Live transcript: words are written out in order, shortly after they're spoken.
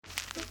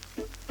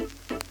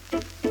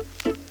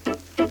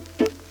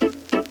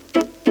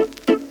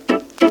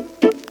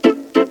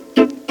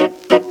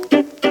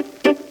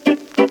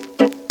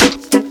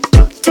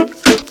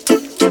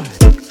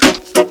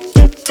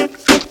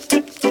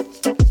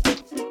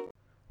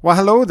Well,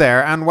 hello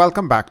there and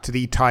welcome back to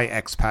the Thai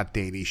Expat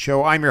Daily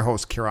Show. I'm your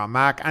host, Kieran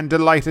Mack, and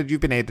delighted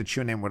you've been able to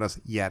tune in with us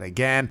yet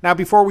again. Now,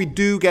 before we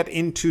do get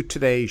into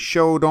today's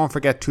show, don't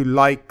forget to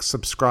like,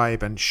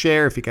 subscribe, and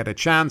share if you get a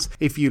chance.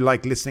 If you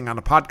like listening on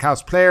a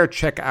podcast player,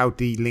 check out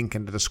the link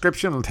in the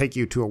description. It'll take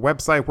you to a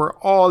website where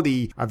all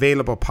the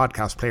available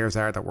podcast players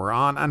are that we're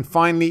on. And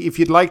finally, if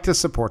you'd like to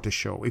support the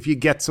show, if you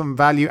get some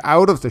value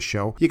out of the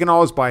show, you can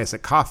always buy us a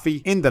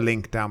coffee in the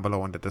link down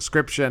below in the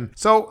description.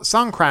 So,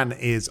 Songkran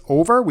is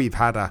over. We've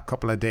had a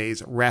couple of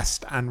days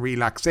rest and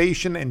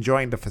relaxation,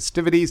 enjoying the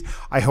festivities.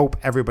 I hope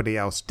everybody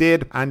else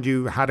did, and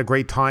you had a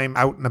great time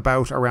out and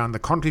about around the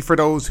country. For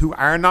those who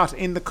are not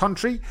in the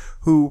country,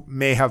 who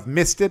may have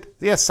missed it,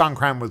 yes,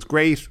 Songkran was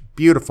great.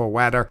 Beautiful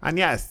weather, and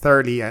yeah,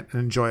 thoroughly an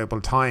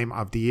enjoyable time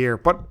of the year.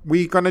 But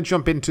we're going to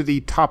jump into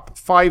the top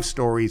 5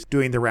 stories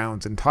doing the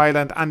rounds in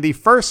Thailand, and the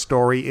first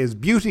story is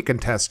beauty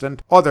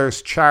contestant,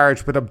 others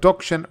charged with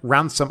abduction,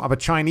 ransom of a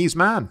Chinese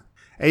man.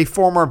 A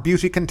former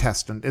beauty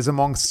contestant is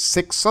among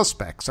 6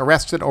 suspects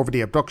arrested over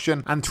the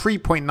abduction and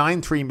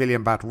 3.93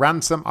 million baht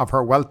ransom of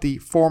her wealthy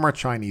former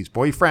Chinese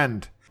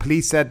boyfriend.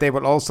 Police said they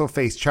will also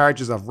face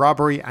charges of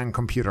robbery and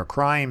computer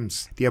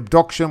crimes. The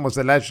abduction was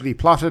allegedly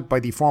plotted by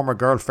the former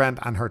girlfriend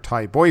and her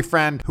Thai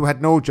boyfriend, who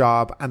had no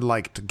job and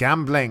liked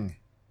gambling.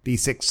 The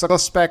 6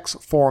 suspects,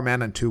 4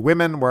 men and 2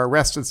 women, were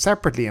arrested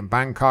separately in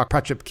Bangkok,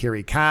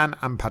 Prachapkhiri Khan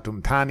and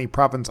Pathum Thani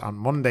province on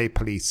Monday,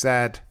 police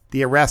said.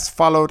 The arrest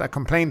followed a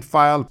complaint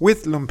filed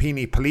with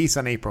Lumpini police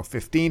on April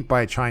 15th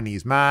by a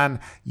Chinese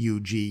man,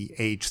 UG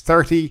age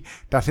 30,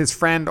 that his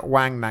friend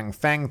Wang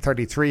Nangfeng,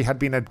 33, had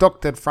been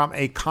abducted from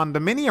a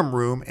condominium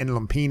room in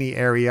Lumpini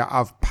area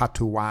of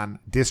Patuan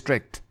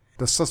district.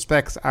 The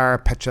suspects are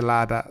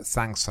Pechalada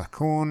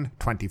Sangsakun,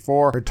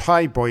 24, her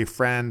Thai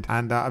boyfriend,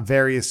 and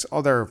various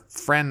other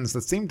friends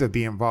that seem to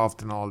be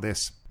involved in all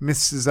this.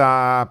 Mrs.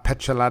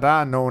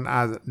 Pechalada, known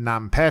as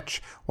Nampech,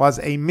 was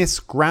a Miss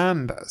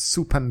Grand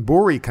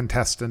Supanburi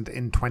contestant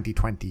in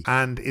 2020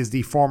 and is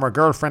the former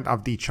girlfriend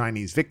of the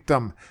Chinese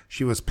victim.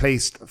 She was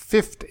placed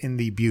 5th in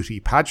the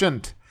beauty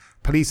pageant.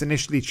 Police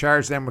initially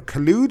charged them with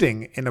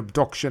colluding in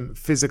abduction,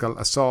 physical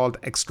assault,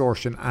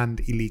 extortion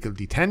and illegal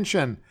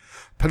detention.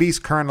 Police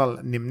Colonel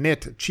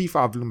Nimnit, chief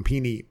of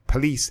Lumpini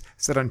Police,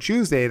 said on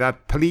Tuesday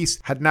that police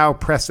had now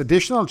pressed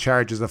additional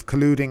charges of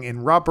colluding in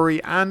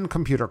robbery and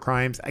computer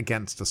crimes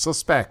against the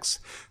suspects.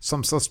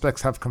 Some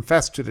suspects have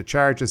confessed to the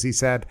charges, he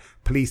said.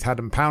 Police had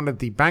impounded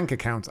the bank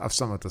accounts of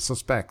some of the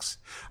suspects.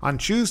 On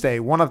Tuesday,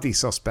 one of the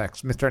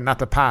suspects, Mr.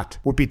 Natapat,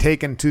 would be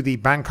taken to the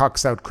Bangkok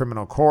South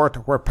Criminal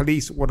Court, where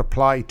police would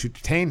apply to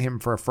detain him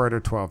for a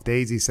further 12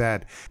 days, he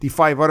said. The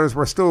 5 others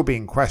were still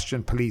being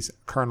questioned, Police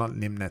Colonel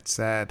Nimnit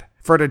said.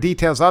 Further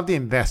details of the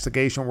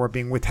investigation were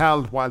being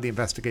withheld while the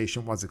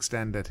investigation was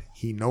extended,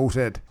 he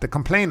noted. The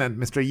complainant,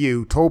 Mr.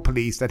 Yu, told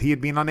police that he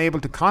had been unable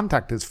to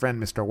contact his friend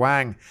Mr.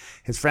 Wang.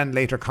 His friend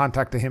later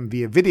contacted him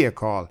via video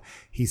call.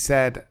 He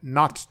said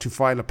not to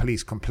file a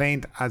police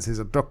complaint as his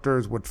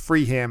abductors would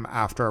free him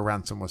after a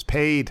ransom was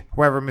paid.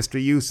 However, Mr.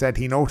 Yu said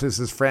he noticed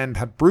his friend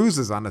had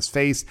bruises on his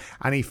face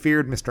and he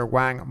feared Mr.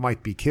 Wang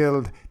might be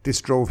killed. This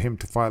drove him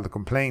to file the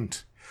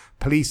complaint.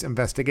 Police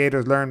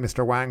investigators learned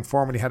Mr. Wang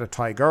formerly had a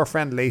Thai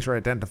girlfriend, later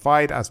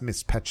identified as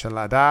Miss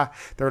Pechalada.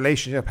 The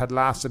relationship had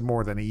lasted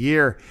more than a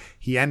year.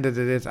 He ended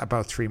it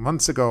about 3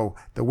 months ago.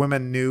 The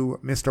women knew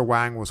Mr.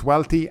 Wang was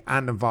wealthy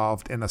and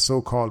involved in a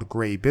so-called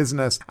grey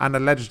business and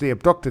allegedly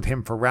abducted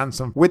him for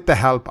ransom with the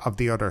help of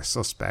the other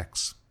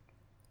suspects.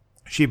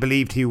 She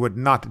believed he would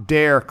not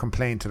dare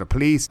complain to the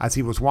police as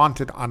he was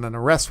wanted on an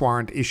arrest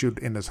warrant issued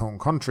in his home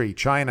country,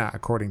 China,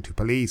 according to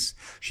police.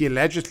 She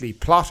allegedly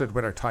plotted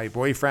with her Thai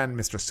boyfriend,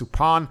 Mr.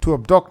 Supan, to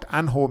abduct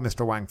and hold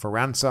Mr. Wang for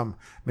ransom.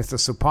 Mr.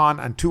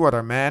 Supan and 2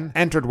 other men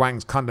entered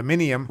Wang's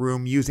condominium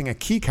room using a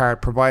keycard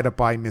provided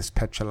by Miss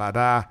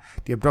Pechalada.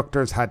 The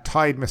abductors had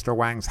tied Mr.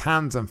 Wang's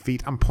hands and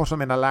feet and put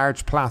him in a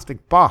large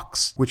plastic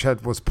box, which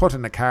was put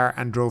in a car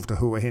and drove to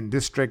Hua Hin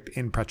district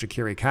in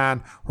Prachapkhiri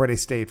Khan, where they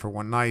stayed for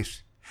one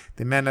night.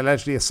 The men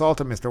allegedly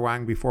assaulted Mr.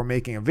 Wang before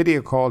making a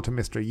video call to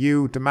Mr.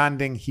 Yu,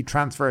 demanding he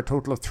transfer a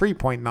total of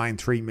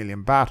 3.93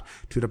 million baht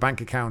to the bank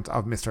account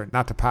of Mr.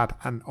 Natapat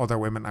and other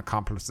women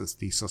accomplices,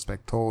 the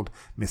suspect told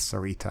Miss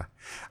Sarita.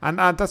 And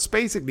that's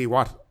basically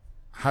what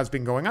has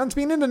been going on. It's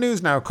been in the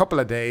news now a couple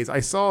of days. I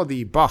saw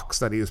the box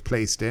that he was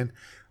placed in.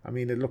 I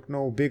mean, it looked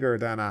no bigger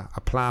than a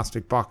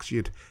plastic box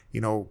you'd,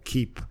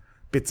 keep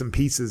bits and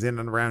pieces in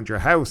and around your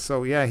house.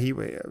 So yeah, he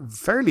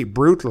fairly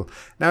brutal.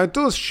 Now it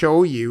does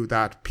show you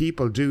that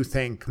people do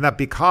think that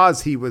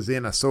because he was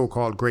in a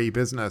so-called grey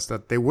business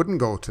that they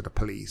wouldn't go to the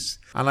police.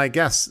 And I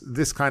guess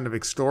this kind of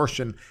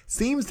extortion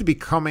seems to be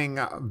becoming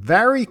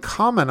very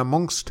common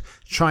amongst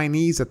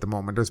Chinese at the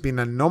moment. There's been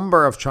a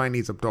number of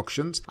Chinese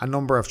abductions, a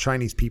number of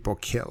Chinese people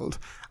killed,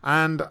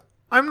 and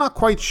I'm not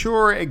quite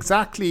sure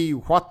exactly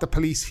what the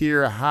police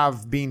here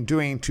have been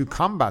doing to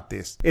combat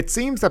this. It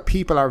seems that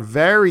people are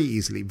very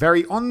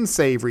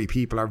unsavory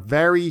people are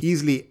very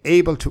easily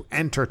able to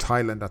enter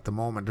Thailand at the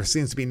moment. There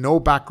seems to be no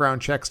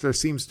background checks. There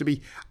seems to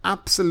be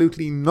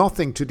absolutely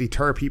nothing to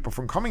deter people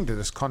from coming to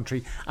this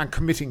country and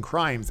committing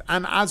crimes.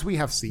 And as we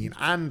have seen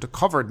and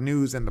covered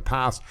news in the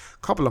past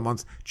couple of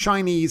months,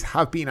 Chinese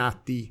have been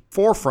at the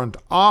forefront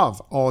of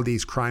all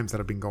these crimes that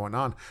have been going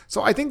on.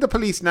 So I think the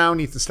police now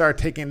need to start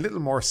taking a little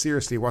more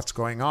seriously what's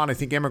going on. I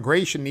think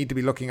immigration need to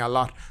be looking a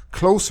lot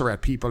closer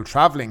at people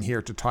traveling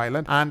here to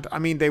Thailand. And I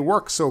mean, they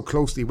work so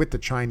closely with the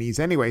Chinese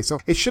anyway, so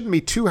it shouldn't be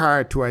too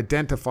hard to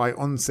identify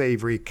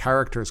unsavory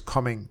characters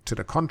coming to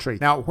the country.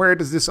 Now, where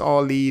does this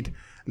all leave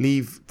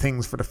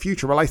things for the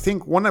future? Well, I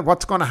think one of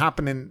what's going to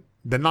happen in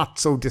the not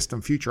so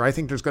distant future, I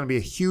think there's going to be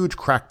a huge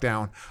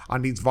crackdown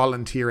on these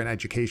volunteer and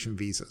education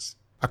visas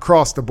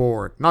across the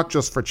board, not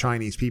just for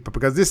Chinese people,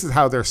 because this is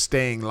how they're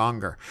staying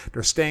longer.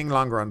 They're staying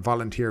longer on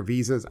volunteer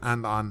visas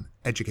and on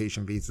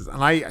education visas.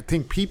 And I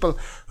think people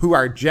who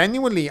are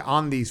genuinely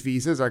on these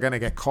visas are going to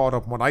get caught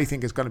up in what I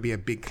think is going to be a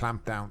big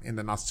clampdown in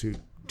the not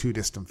too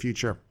distant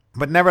future.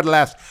 But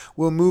nevertheless,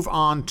 we'll move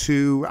on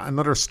to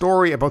another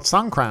story about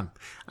Songkran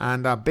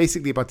and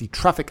basically about the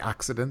traffic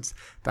accidents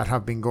that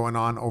have been going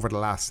on over the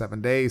last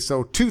 7 days.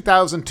 So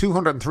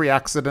 2,203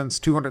 accidents,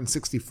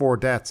 264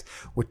 deaths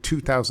with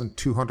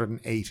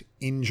 2,208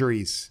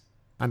 injuries.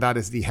 And that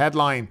is the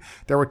headline.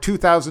 There were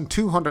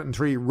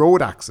 2,203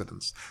 road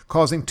accidents,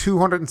 causing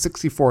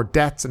 264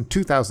 deaths and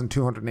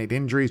 2,208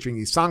 injuries during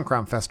the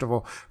Songkran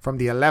festival from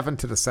the 11th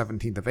to the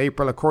 17th of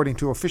April, according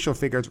to official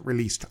figures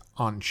released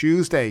on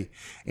Tuesday.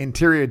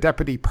 Interior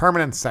Deputy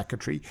Permanent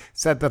Secretary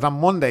said that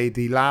on Monday,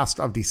 the last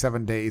of the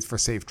 7 days for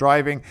safe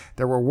driving,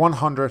 there were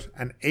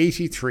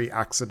 183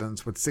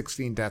 accidents with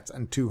 16 deaths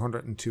and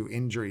 202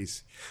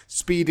 injuries.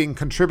 Speeding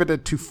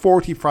contributed to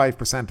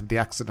 45% of the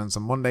accidents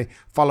on Monday,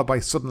 followed by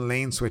sudden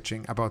lane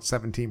switching, about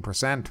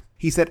 17%.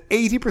 He said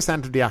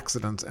 80% of the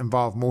accidents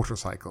involved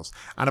motorcycles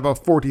and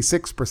about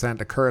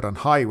 46% occurred on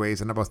highways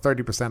and about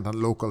 30%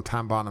 on local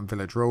Tambon and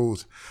village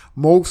roads.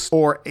 Most,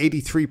 or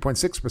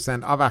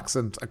 83.6% of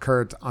accidents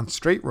occurred on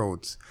straight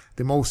roads.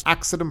 The most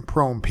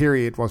accident-prone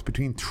period was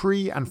between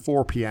 3 and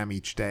 4 p.m.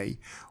 each day,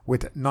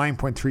 with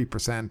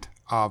 9.3%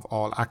 of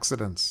all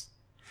accidents.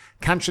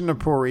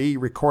 Kanchanaburi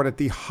recorded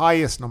the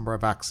highest number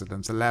of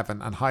accidents,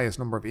 11, and highest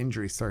number of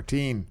injuries,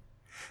 13.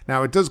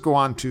 Now, it does go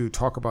on to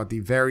talk about the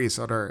various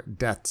other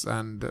deaths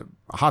and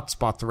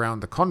hotspots around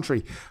the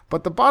country.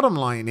 But the bottom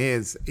line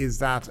is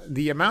that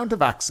the amount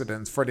of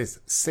accidents for this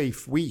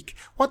safe week,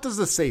 what does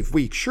a safe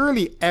week?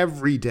 Surely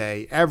every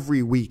day,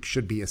 every week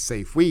should be a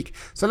safe week.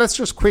 So let's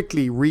just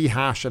quickly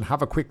rehash and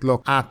have a quick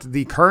look at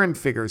the current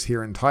figures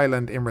here in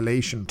Thailand in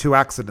relation to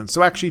accidents.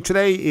 So actually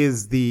today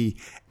is the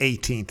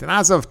 18th. And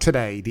as of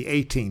today, the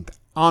 18th,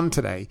 on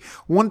today,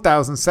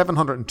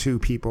 1,702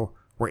 people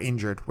were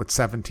injured with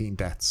 17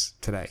 deaths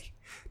today.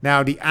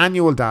 Now, the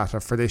annual data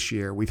for this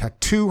year, we've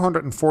had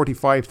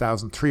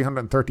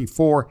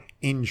 245,334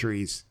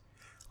 injuries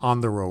on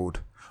the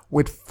road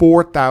with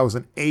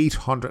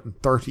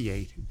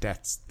 4,838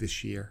 deaths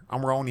this year.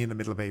 And we're only in the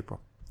middle of April.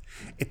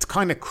 It's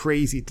kind of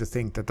crazy to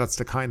think that that's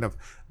the kind of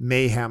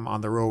mayhem on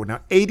the road.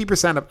 Now,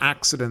 80% of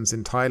accidents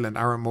in Thailand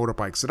are on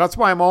motorbikes. So that's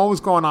why I'm always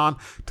going on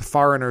to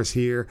foreigners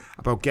here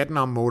about getting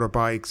on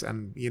motorbikes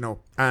and,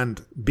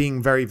 and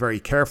being very, very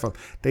careful.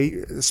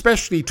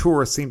 Especially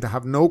tourists, seem to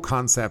have no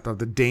concept of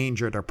the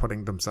danger they're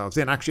putting themselves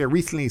in. Actually, I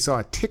recently saw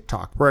a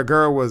TikTok where a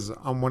girl was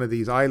on one of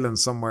these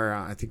islands somewhere,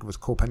 I think it was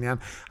Koh Phangan,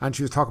 and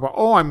she was talking about,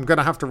 I'm going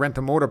to have to rent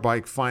a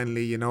motorbike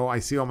finally. I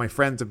see all my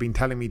friends have been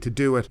telling me to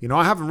do it.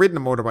 I haven't ridden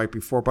a motorbike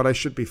before, but I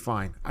should be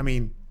fine. I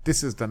mean,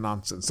 this is the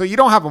nonsense. So you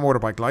don't have a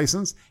motorbike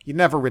license, you've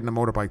never ridden a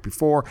motorbike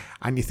before,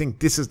 and you think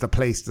this is the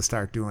place to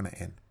start doing it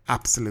in.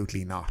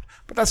 Absolutely not.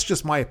 But that's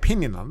just my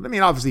opinion on it. I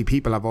mean, obviously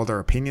people have other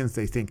opinions.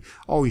 They think,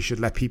 you should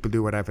let people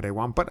do whatever they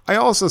want. But I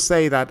also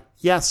say that,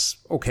 yes,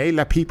 okay,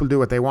 let people do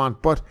what they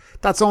want, but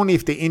that's only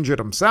if they injure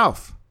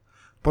themselves.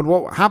 But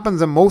what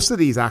happens in most of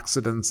these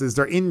accidents is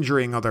they're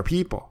injuring other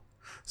people.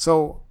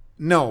 So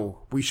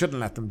no, we shouldn't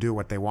let them do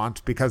what they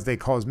want because they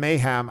cause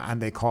mayhem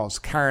and they cause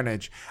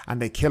carnage and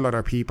they kill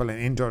other people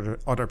and injure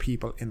other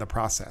people in the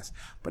process.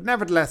 But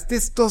nevertheless,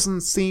 this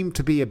doesn't seem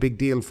to be a big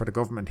deal for the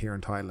government here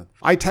in Thailand.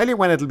 I tell you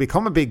when it'll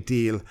become a big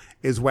deal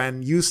is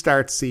when you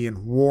start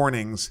seeing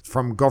warnings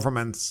from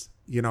governments,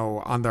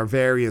 on their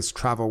various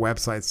travel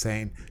websites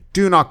saying,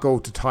 do not go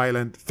to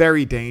Thailand,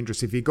 very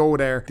dangerous. If you go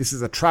there, this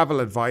is a travel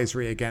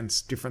advisory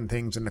against different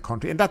things in the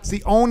country. And that's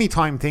the only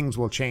time things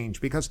will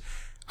change because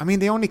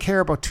they only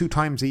care about 2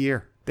 times a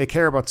year. They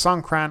care about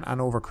Songkran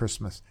and over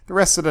Christmas. The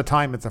rest of the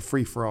time, it's a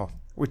free-for-all,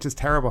 which is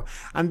terrible.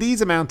 And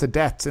these amount of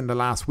deaths in the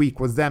last week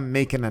was them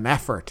making an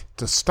effort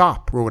to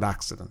stop road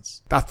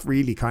accidents. That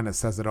really kind of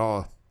says it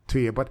all to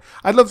you. But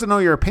I'd love to know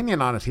your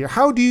opinion on it here.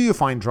 How do you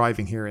find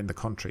driving here in the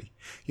country?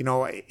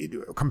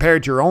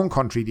 Compared to your own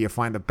country, do you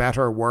find it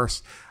better or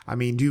worse?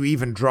 Do you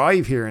even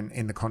drive here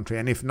in the country?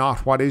 And if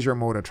not, what is your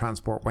mode of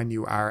transport when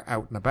you are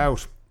out and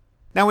about?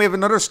 Now we have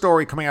another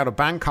story coming out of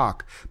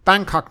Bangkok.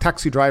 Bangkok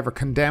taxi driver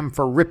condemned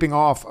for ripping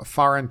off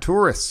foreign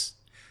tourists.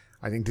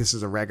 I think this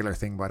is a regular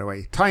thing, by the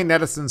way. Thai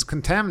netizens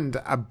condemned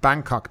a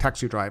Bangkok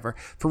taxi driver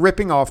for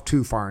ripping off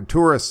 2 foreign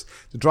tourists.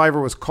 The driver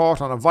was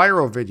caught on a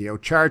viral video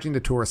charging the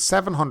tourists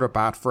 700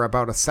 baht for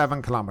about a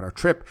 7-kilometer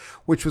trip,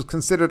 which was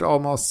considered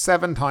almost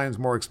 7 times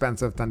more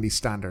expensive than the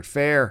standard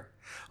fare.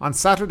 On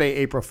Saturday,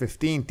 April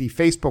 15th, the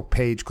Facebook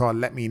page called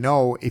Let Me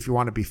Know If You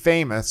Want to Be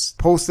Famous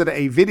posted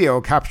a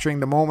video capturing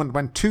the moment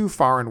when 2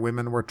 foreign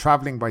women were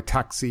travelling by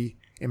taxi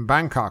in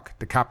Bangkok.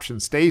 The caption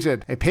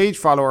stated, "A page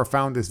follower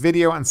found this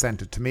video and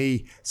sent it to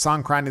me.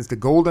 Songkran is the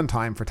golden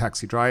time for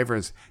taxi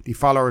drivers. The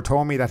follower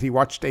told me that he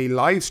watched a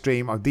live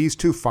stream of these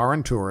 2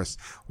 foreign tourists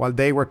while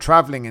they were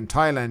travelling in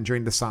Thailand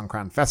during the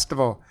Songkran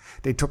festival.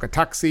 They took a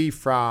taxi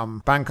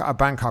from a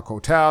Bangkok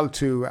hotel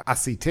to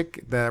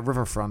Asitik, the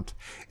riverfront.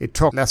 It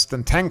took less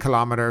than 10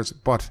 kilometers,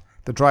 but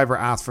the driver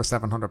asked for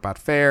 700 baht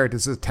fare.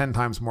 This is 10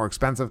 times more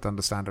expensive than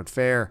the standard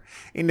fare.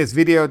 In this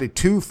video, the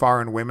 2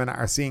 foreign women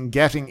are seen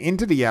getting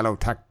into the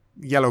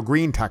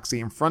yellow-green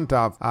taxi in front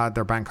of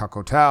their Bangkok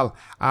hotel.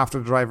 After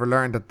the driver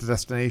learned that the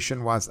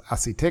destination was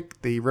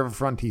Asitik, the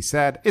riverfront, he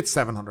said, "It's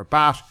 700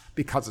 baht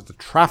because of the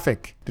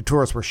traffic." The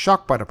tourists were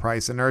shocked by the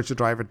price and urged the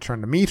driver to turn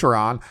the meter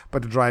on,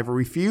 but the driver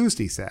refused,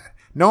 he said.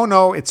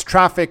 No, it's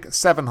traffic,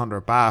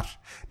 700 baht.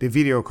 The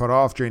video cut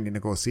off during the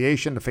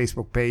negotiation. The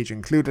Facebook page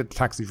included the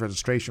taxi's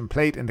registration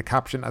plate in the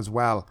caption as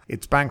well.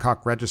 It's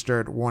Bangkok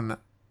registered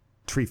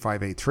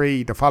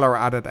 13583. The follower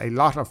added, "A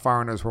lot of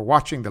foreigners were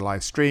watching the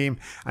live stream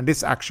and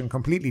this action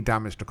completely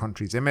damaged the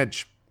country's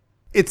image."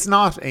 It's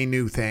not a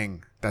new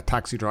thing that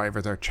taxi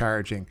drivers are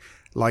charging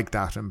like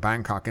that in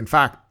Bangkok. In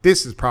fact,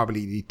 this is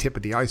probably the tip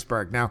of the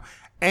iceberg. Now,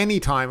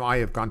 anytime I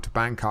have gone to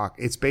Bangkok,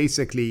 it's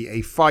basically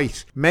a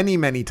fight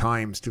many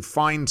times to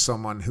find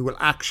someone who will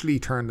actually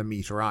turn the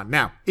meter on.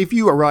 Now, if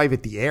you arrive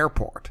at the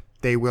airport,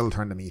 they will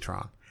turn the meter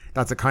on.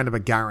 That's a kind of a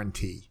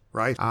guarantee,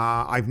 right?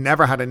 I've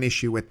never had an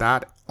issue with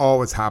that.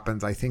 Always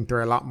happens. I think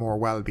they're a lot more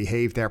well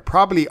behaved there.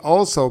 Probably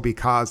also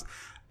because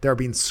they're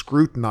being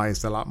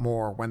scrutinized a lot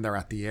more when they're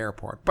at the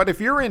airport. But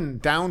if you're in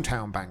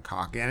downtown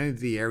Bangkok, any of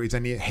the areas,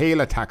 and you hail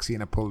a taxi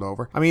and it pulled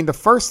over, I mean, the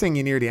first thing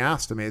you nearly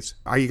ask them is,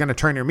 "Are you going to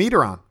turn your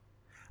meter on?"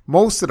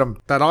 Most of them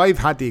that I've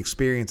had the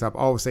experience of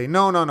always say,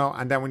 no.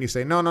 And then when you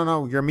say,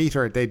 no, your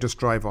meter, they just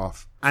drive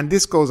off. And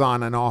this goes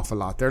on an awful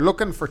lot. They're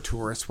looking for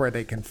tourists where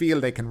they can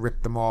feel they can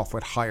rip them off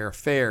with higher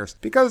fares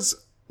because,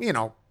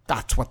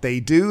 that's what they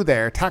do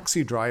there.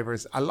 Taxi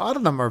drivers, a lot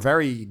of them are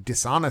very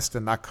dishonest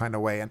in that kind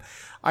of way. And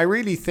I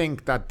really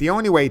think that the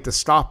only way to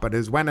stop it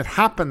is when it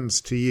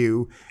happens to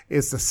you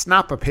is to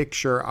snap a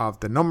picture of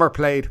the number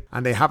plate,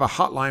 and they have a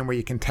hotline where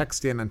you can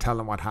text in and tell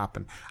them what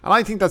happened. And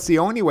I think that's the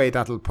only way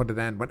that'll put it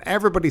end. When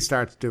everybody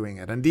starts doing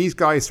it and these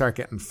guys start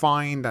getting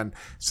fined and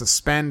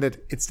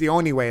suspended, it's the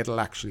only way it'll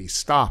actually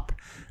stop.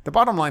 The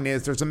bottom line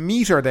is there's a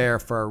meter there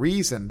for a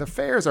reason. The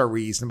fares are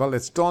reasonable.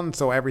 It's done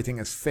so everything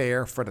is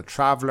fair for the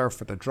traveller,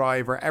 for the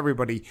driver,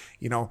 everybody.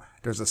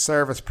 There's a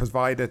service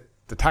provided.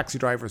 The taxi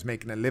driver is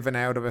making a living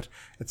out of it,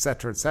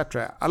 etc.,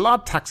 etc. A lot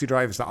of taxi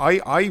drivers that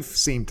I've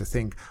seemed to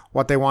think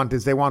what they want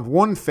is they want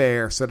one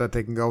fare so that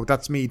they can go,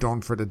 "That's me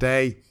done for the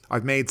day.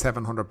 I've made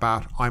 700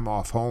 baht. I'm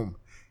off home."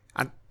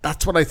 And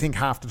that's what I think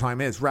half the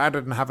time is, rather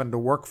than having to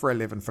work for a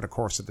living for the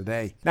course of the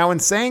day. Now, in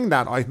saying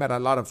that, I've met a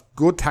lot of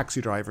good taxi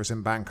drivers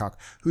in Bangkok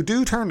who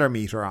do turn their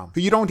meter on,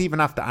 who you don't even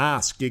have to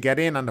ask. You get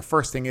in and the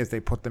first thing is they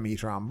put the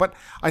meter on. But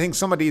I think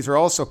some of these are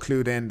also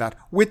clued in that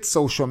with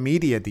social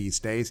media these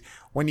days,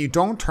 when you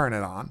don't turn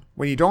it on,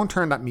 when you don't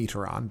turn that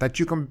meter on, that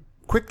you can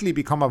quickly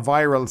become a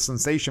viral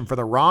sensation for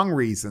the wrong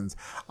reasons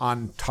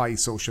on Thai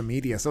social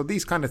media. So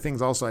these kind of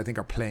things also I think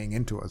are playing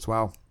into it as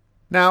well.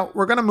 Now,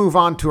 we're going to move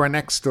on to our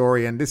next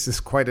story, and this is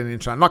quite an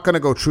interesting. I'm not going to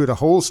go through the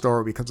whole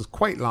story because it's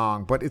quite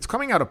long, but it's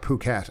coming out of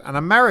Phuket. An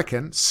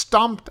American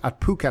stomped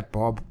at Phuket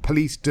pub,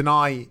 police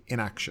deny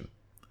inaction.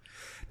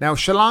 Now,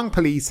 Shillong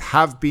police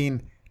have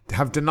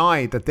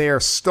denied that they are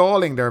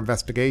stalling their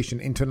investigation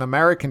into an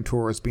American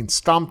tourist being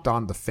stomped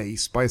on the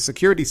face by a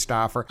security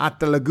staffer at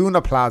the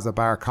Laguna Plaza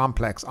bar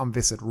complex on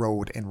Visit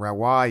Road in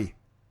Rawai.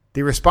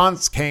 The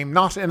response came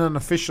not in an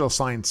official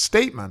signed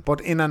statement,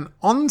 but in an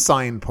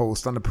unsigned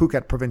post on the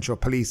Phuket Provincial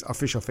Police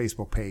official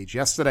Facebook page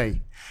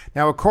yesterday.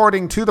 Now,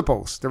 according to the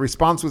post, the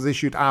response was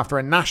issued after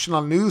a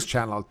national news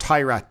channel,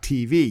 Thairat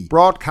TV,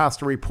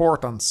 broadcast a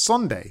report on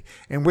Sunday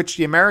in which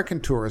the American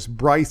tourist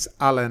Bryce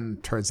Allen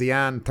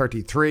Terzian,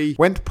 33,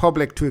 went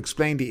public to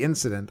explain the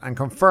incident and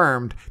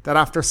confirmed that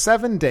after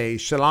 7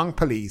 days, Shillong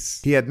police,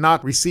 he had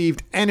not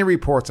received any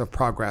reports of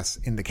progress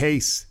in the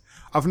case.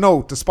 Of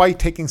note, despite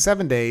taking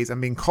 7 days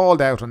and being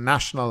called out on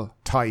national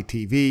Thai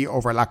TV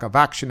over lack of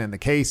action in the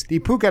case, the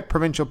Phuket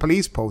Provincial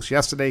Police post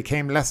yesterday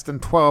came less than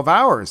 12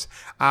 hours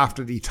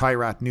after the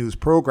Thairat news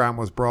programme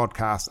was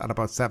broadcast at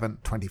about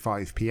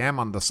 7:25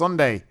 p.m. on the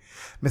Sunday.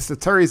 Mr.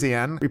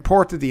 Terzian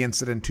reported the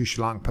incident to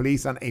Shillong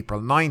police on April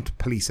 9th,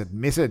 police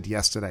admitted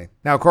yesterday.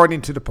 Now,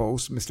 according to the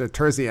Post, Mr.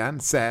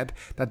 Terzian said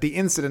that the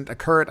incident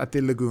occurred at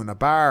the Laguna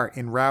Bar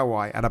in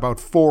Rawai at about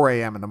 4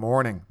 a.m. in the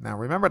morning. Now,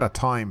 remember that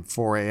time,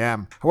 4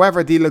 a.m.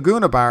 However, the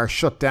Laguna Bar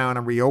shut down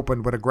and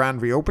reopened with a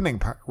grand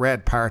reopening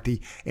red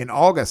party in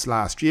August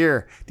last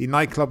year. The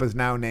nightclub is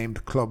now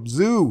named Club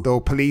Zoo, though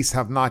police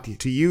have not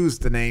to use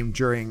the name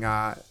during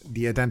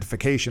the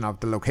identification of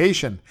the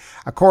location.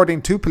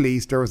 According to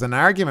police, there was an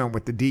argument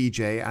with the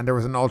DJ and there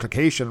was an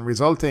altercation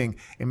resulting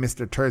in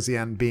Mr.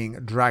 Terzian being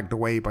dragged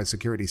away by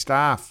security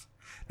staff.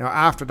 Now,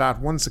 after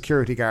that, one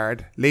security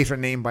guard, later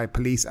named by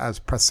police as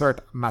Prasert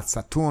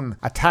Matsatun,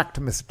 attacked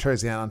Mr.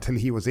 Terzian until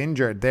he was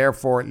injured,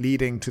 therefore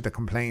leading to the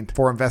complaint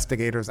for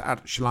investigators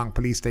at Shillong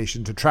police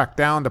station to track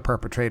down the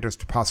perpetrators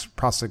to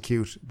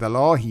prosecute the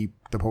law,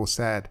 the Post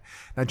said.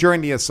 Now, during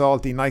the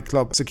assault, the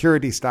nightclub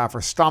security staffer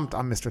stomped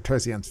on Mr.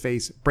 Terzian's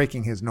face,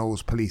 breaking his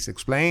nose, police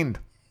explained.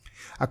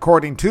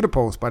 According to the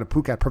Post by the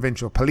Phuket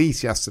Provincial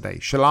Police yesterday,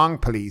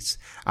 Shillong Police,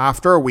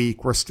 after a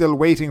week, were still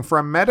waiting for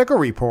a medical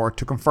report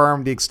to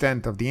confirm the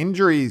extent of the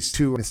injuries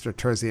to Mr.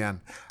 Terzian.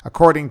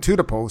 According to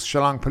the Post,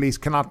 Shillong Police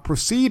cannot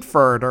proceed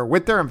further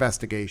with their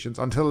investigations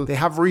until they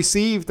have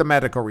received the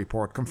medical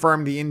report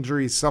confirming the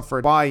injuries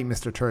suffered by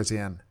Mr.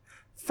 Terzian.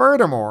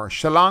 Furthermore,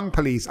 Shillong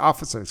police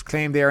officers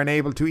claim they are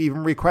unable to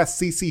even request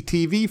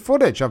CCTV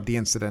footage of the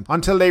incident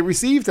until they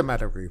receive the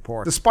medical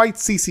report, despite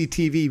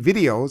CCTV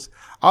videos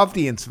of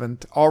the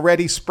incident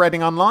already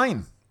spreading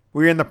online.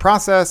 We are in the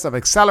process of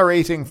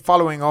accelerating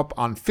following up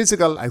on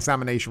physical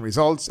examination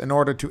results in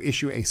order to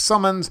issue a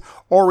summons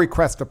or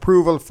request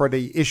approval for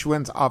the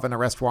issuance of an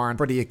arrest warrant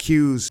for the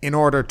accused in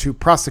order to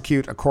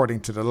prosecute according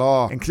to the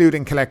law,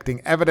 including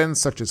collecting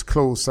evidence such as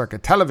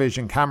closed-circuit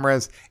television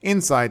cameras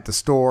inside the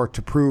store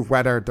to prove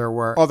whether there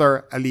were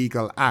other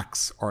illegal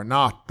acts or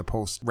not, the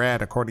Post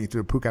read according to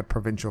the Phuket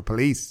Provincial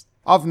Police.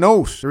 Of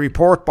note, the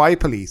report by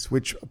police,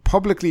 which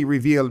publicly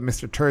revealed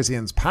Mr.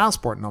 Terzian's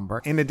passport number,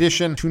 in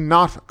addition to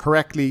not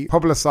correctly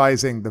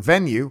publicising the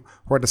venue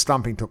where the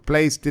stomping took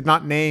place, did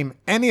not name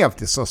any of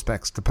the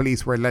suspects the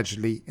police were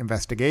allegedly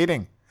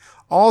investigating.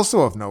 Also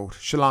of note,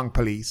 Shillong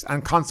Police,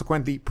 and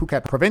consequently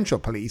Phuket Provincial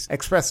Police,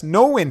 expressed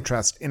no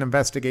interest in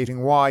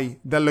investigating why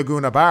the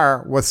Laguna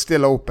Bar was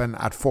still open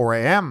at 4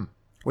 a.m.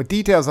 With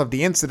details of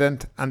the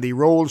incident and the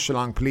role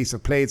Shillong Police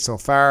have played so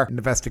far in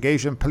the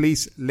investigation,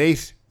 police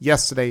late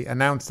yesterday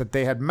announced that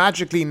they had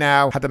magically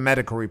now had a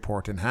medical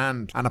report in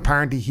hand, and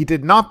apparently he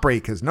did not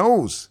break his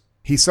nose.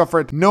 He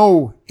suffered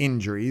no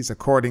injuries,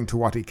 according to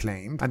what he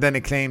claimed, and then he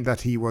claimed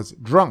that he was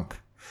drunk.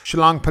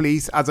 Shillong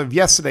Police, as of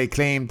yesterday,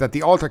 claimed that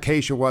the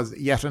altercation was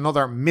yet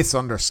another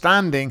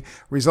misunderstanding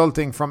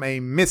resulting from a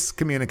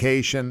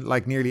miscommunication,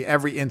 like nearly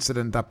every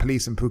incident that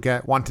police in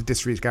Phuket want to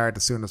disregard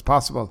as soon as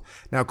possible.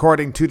 Now,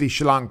 according to the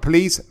Shillong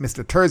Police,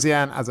 Mr.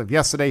 Terzian, as of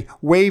yesterday,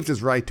 waived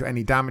his right to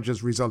any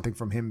damages resulting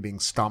from him being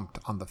stomped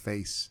on the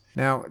face.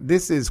 Now,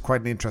 this is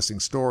quite an interesting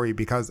story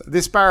because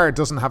this bar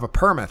doesn't have a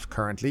permit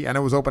currently and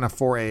it was open at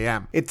 4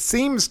 a.m. It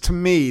seems to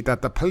me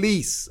that the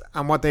police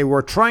and what they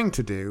were trying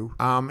to do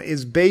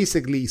is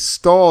basically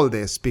stall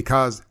this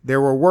because they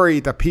were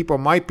worried that people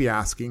might be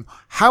asking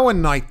how a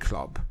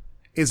nightclub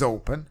is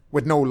open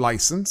with no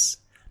license,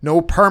 no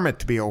permit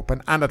to be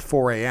open, and at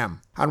 4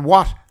 a.m. and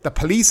what the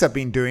police have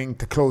been doing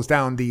to close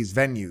down these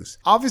venues.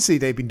 Obviously,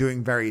 they've been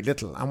doing very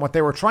little, and what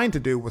they were trying to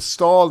do was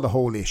stall the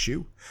whole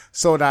issue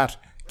so that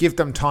give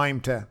them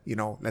time to,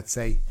 let's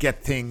say,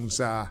 get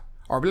things, or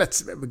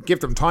let's give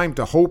them time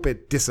to hope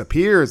it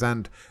disappears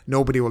and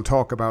nobody will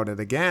talk about it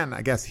again.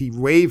 I guess he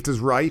waived his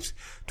right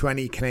to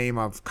any claim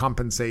of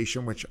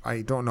compensation, which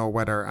I don't know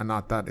whether or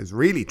not that is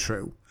really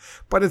true.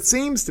 But it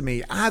seems to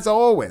me, as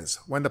always,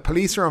 when the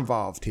police are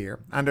involved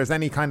here and there's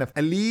any kind of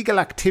illegal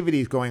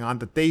activities going on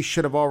that they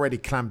should have already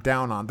clamped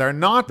down on, they're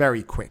not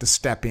very quick to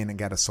step in and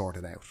get it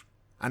sorted out.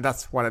 And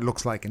that's what it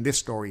looks like in this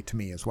story to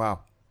me as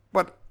well.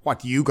 But what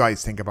do you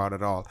guys think about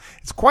it all?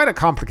 It's quite a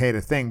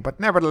complicated thing, but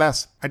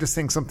nevertheless, I just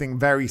think something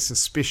very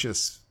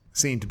suspicious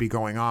seemed to be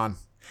going on.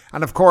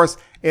 And of course,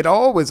 it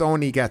always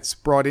only gets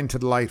brought into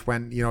the light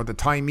when, the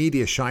Thai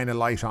media shine a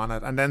light on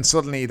it. And then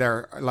suddenly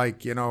they're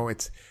like,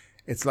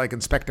 it's like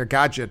Inspector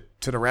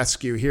Gadget to the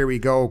rescue. Here we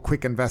go,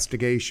 quick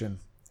investigation.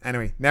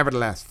 Anyway,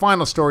 nevertheless,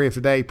 final story of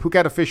today.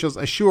 Phuket officials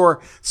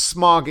assure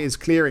smog is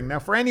clearing. Now,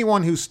 for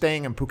anyone who's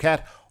staying in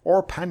Phuket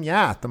or Phang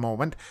at the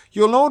moment,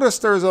 you'll notice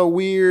there's a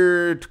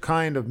weird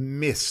kind of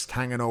mist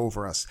hanging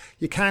over us.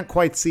 You can't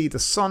quite see the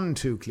sun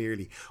too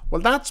clearly.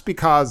 Well, that's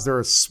because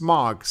there's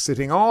smog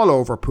sitting all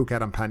over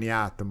Phuket and Phang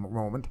at the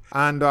moment.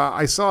 And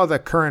I saw the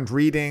current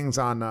readings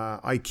on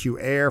IQ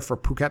Air for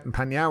Phuket and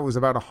Phang was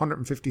about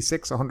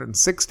 156,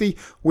 160,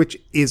 which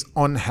is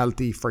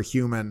unhealthy for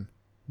human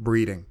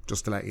breathing,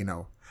 just to let you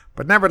know.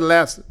 But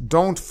nevertheless,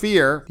 don't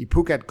fear, the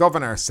Phuket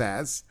governor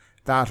says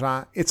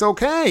that it's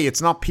okay,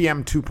 it's not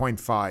PM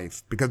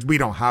 2.5, because we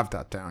don't have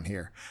that down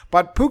here.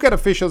 But Phuket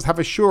officials have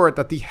assured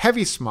that the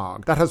heavy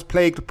smog that has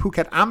plagued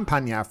Phuket and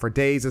Phang for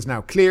days is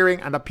now clearing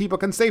and that people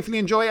can safely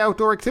enjoy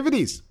outdoor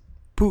activities.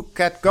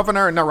 Phuket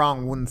Governor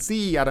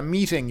Narongwunsi at a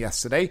meeting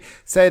yesterday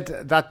said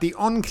that the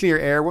unclear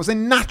air was a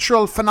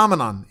natural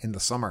phenomenon in the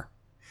summer.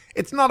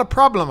 It's not a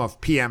problem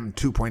of PM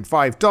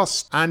 2.5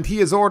 dust, and he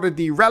has ordered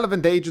the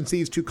relevant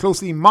agencies to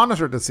closely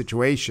monitor the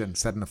situation,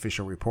 said an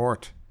official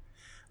report.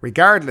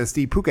 Regardless,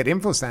 the Phuket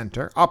Info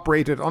Centre,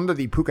 operated under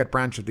the Phuket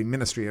branch of the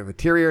Ministry of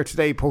Interior,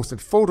 today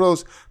posted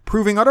photos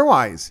proving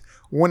otherwise.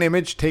 One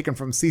image taken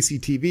from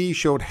CCTV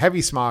showed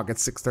heavy smog at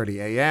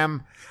 6:30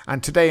 a.m,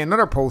 and today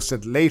another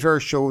posted later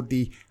showed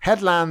the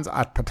headlands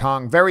at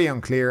Patong very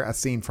unclear as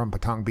seen from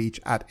Patong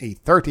Beach at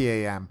 8:30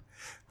 a.m.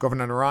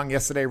 Governor Narong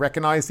yesterday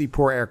recognised the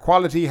poor air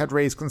quality had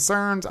raised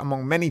concerns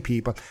among many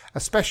people,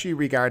 especially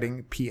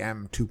regarding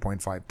PM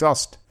 2.5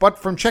 dust. But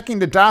from checking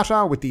the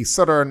data with the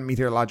Southern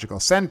Meteorological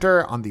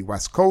Centre on the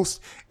west coast,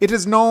 it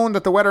is known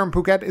that the weather in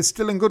Phuket is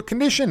still in good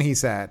condition, he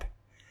said.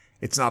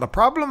 It's not a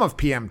problem of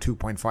PM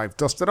 2.5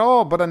 dust at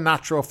all, but a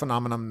natural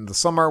phenomenon in the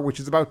summer, which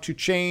is about to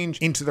change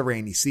into the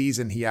rainy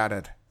season, he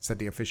added, said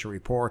the official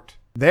report.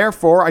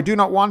 Therefore, I do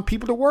not want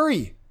people to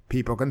worry.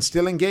 People can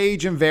still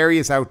engage in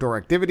various outdoor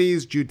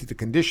activities due to the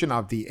condition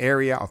of the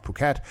area of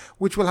Phuket,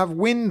 which will have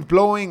wind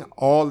blowing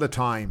all the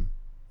time.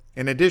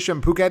 In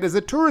addition, Phuket is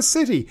a tourist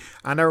city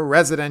and a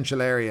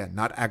residential area,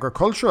 not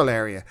agricultural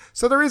area,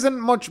 so there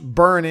isn't much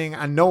burning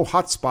and no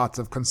hotspots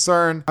of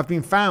concern have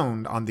been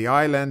found on the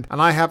island,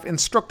 and I have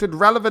instructed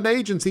relevant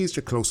agencies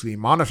to closely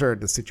monitor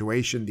the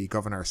situation, the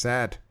governor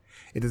said.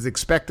 It is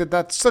expected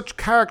that such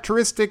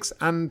characteristics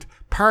and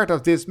part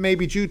of this may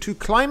be due to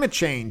climate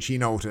change, he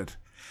noted.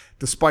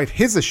 Despite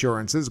his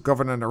assurances,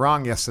 Governor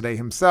Narong yesterday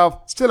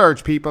himself still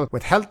urged people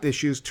with health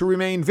issues to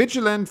remain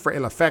vigilant for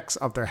ill effects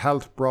of their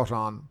health brought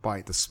on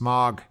by the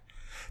smog.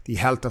 The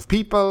health of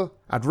people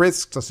at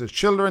risk, such as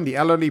children, the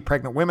elderly,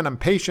 pregnant women and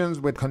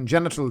patients with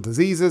congenital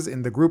diseases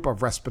in the group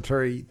of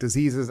respiratory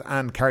diseases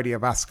and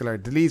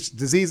cardiovascular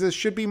diseases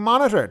should be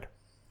monitored.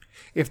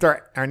 If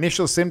there are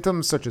initial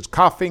symptoms such as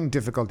coughing,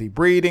 difficulty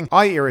breathing,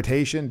 eye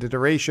irritation, the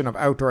duration of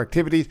outdoor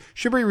activities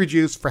should be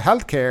reduced for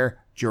health care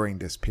during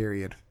this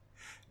period.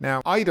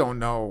 Now, I don't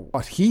know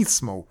what he's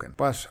smoking,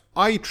 but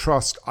I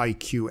trust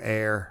IQ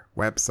Air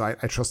website.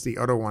 I trust the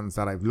other ones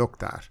that I've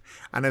looked at.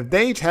 And if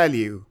they tell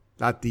you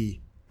that the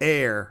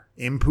air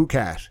in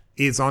Phuket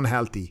is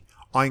unhealthy,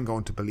 I'm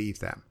going to believe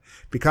them.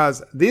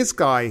 Because this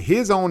guy,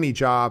 his only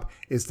job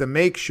is to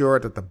make sure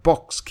that the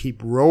bucks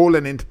keep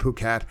rolling into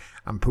Phuket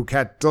and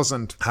Phuket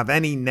doesn't have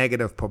any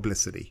negative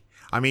publicity.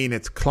 I mean,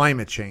 it's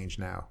climate change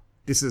now.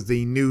 This is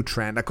the new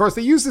trend. Of course,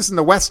 they use this in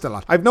the West a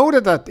lot. I've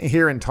noted that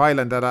here in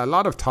Thailand that a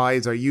lot of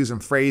Thais are using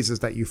phrases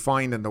that you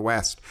find in the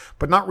West,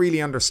 but not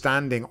really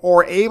understanding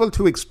or able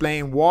to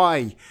explain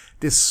why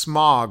this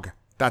smog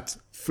that's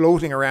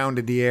floating around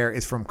in the air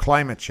is from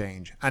climate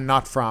change and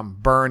not from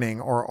burning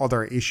or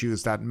other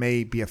issues that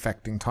may be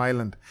affecting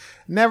Thailand.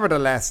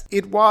 Nevertheless,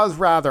 it was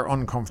rather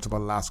uncomfortable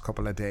the last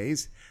couple of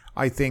days.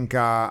 I think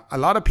a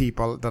lot of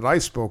people that I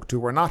spoke to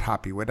were not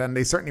happy with, and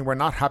they certainly were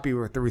not happy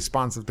with the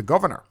response of the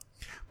governor.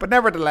 But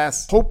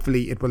nevertheless,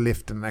 hopefully it will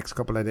lift in the next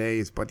couple of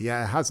days. But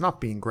yeah, it has not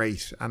been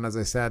great. And as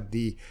I said,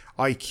 the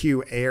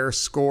IQ Air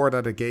score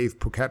that it gave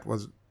Phuket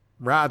was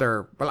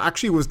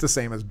actually was the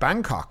same as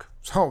Bangkok.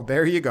 So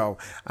there you go.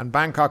 And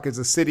Bangkok is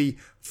a city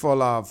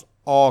full of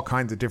all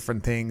kinds of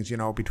different things, you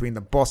know, between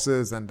the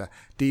buses and the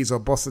diesel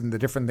buses and the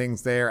different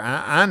things there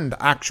and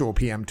actual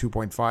PM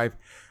 2.5.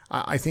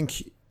 I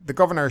think the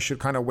governor should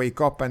kind of wake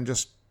up and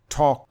just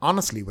talk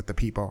honestly with the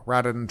people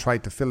rather than try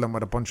to fill them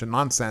with a bunch of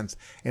nonsense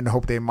in the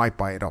hope they might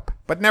buy it up.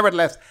 But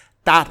nevertheless,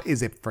 that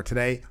is it for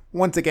today.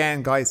 Once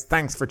again, guys,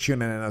 thanks for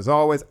tuning in as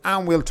always,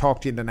 and we'll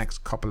talk to you in the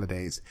next couple of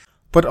days.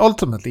 But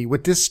ultimately,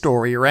 with this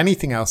story or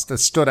anything else that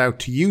stood out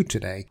to you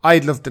today,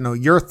 I'd love to know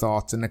your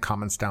thoughts in the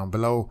comments down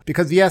below.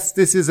 Because yes,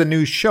 this is a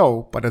news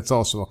show, but it's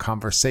also a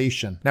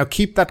conversation. Now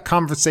keep that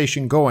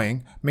conversation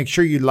going. Make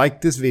sure you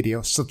like this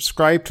video,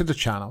 subscribe to the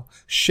channel,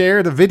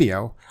 share the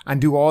video,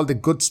 and do all the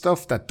good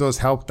stuff that does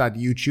help that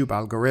YouTube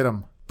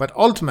algorithm. But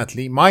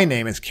ultimately, my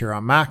name is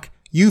Kieran Mack.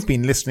 You've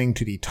been listening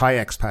to the Thai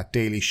Expat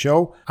Daily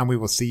Show, and we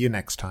will see you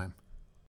next time.